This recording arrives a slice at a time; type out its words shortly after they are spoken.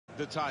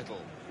the title.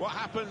 What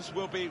happens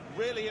will be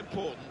really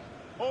important.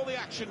 All the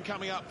action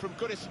coming up from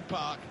Goodison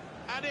Park,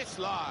 and it's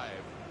live.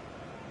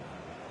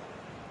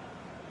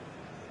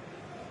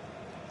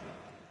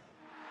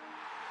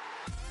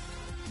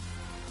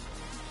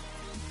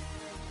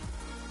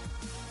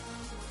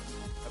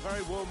 A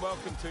very warm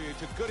welcome to you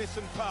to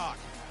Goodison Park,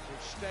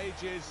 which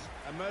stages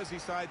a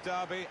Merseyside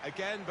derby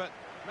again, but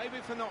maybe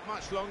for not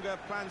much longer.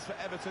 Plans for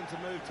Everton to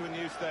move to a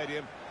new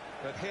stadium.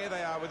 But here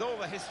they are with all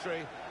the history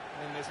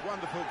in this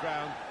wonderful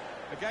ground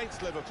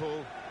against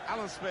Liverpool.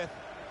 Alan Smith,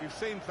 you've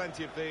seen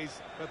plenty of these,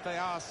 but they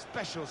are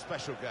special,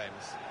 special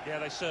games. Yeah,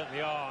 they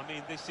certainly are. I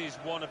mean, this is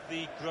one of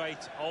the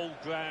great old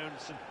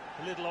grounds, and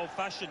a little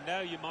old-fashioned now,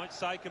 you might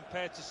say,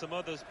 compared to some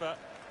others. But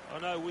I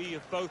know we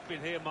have both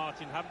been here,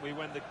 Martin, haven't we,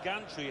 when the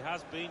gantry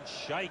has been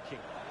shaking.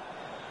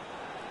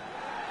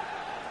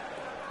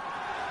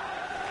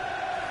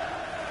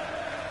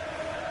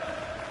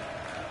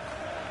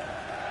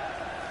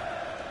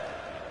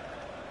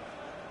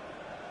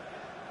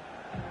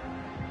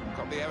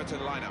 The Everton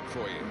lineup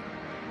for you.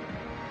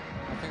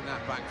 I think that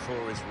back four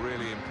is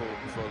really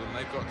important for them.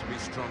 They've got to be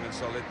strong and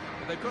solid,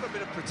 but they've got a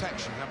bit of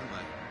protection, haven't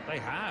they? They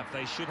have.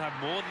 They should have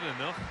more than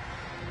enough.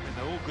 And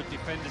they're all good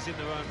defenders in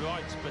their own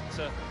rights, but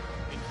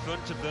in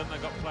front of them,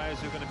 they've got players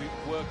who are going to be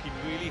working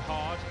really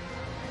hard.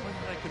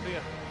 Whether they can be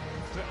a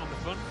threat on the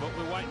front foot,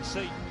 we'll wait and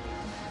see.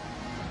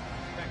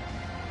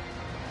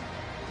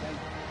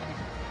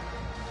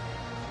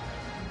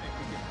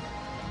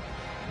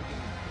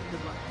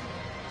 Good luck.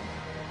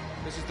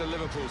 This is the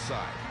Liverpool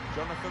side.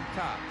 Jonathan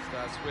Tah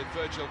starts with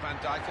Virgil van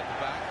Dijk at the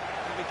back.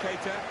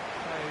 Indicator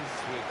plays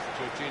with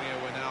Jorginho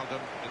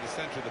Wijnaldum in the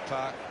centre of the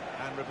park,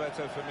 and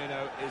Roberto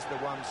Firmino is the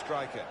one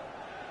striker.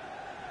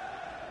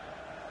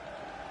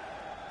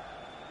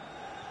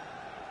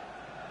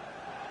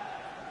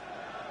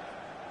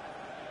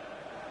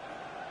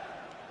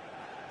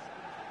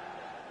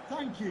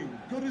 Thank you,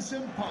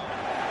 Goodison Park.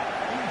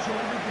 Enjoy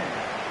the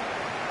game.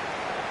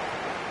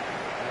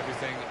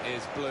 Everything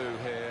is blue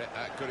here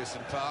at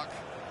Goodison Park,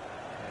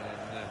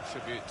 in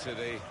tribute to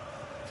the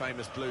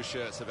famous blue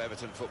shirts of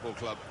Everton Football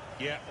Club.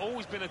 Yeah,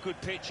 always been a good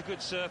pitch, a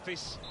good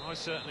surface. I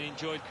certainly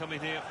enjoyed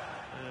coming here,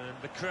 and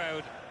the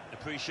crowd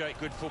appreciate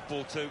good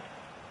football too.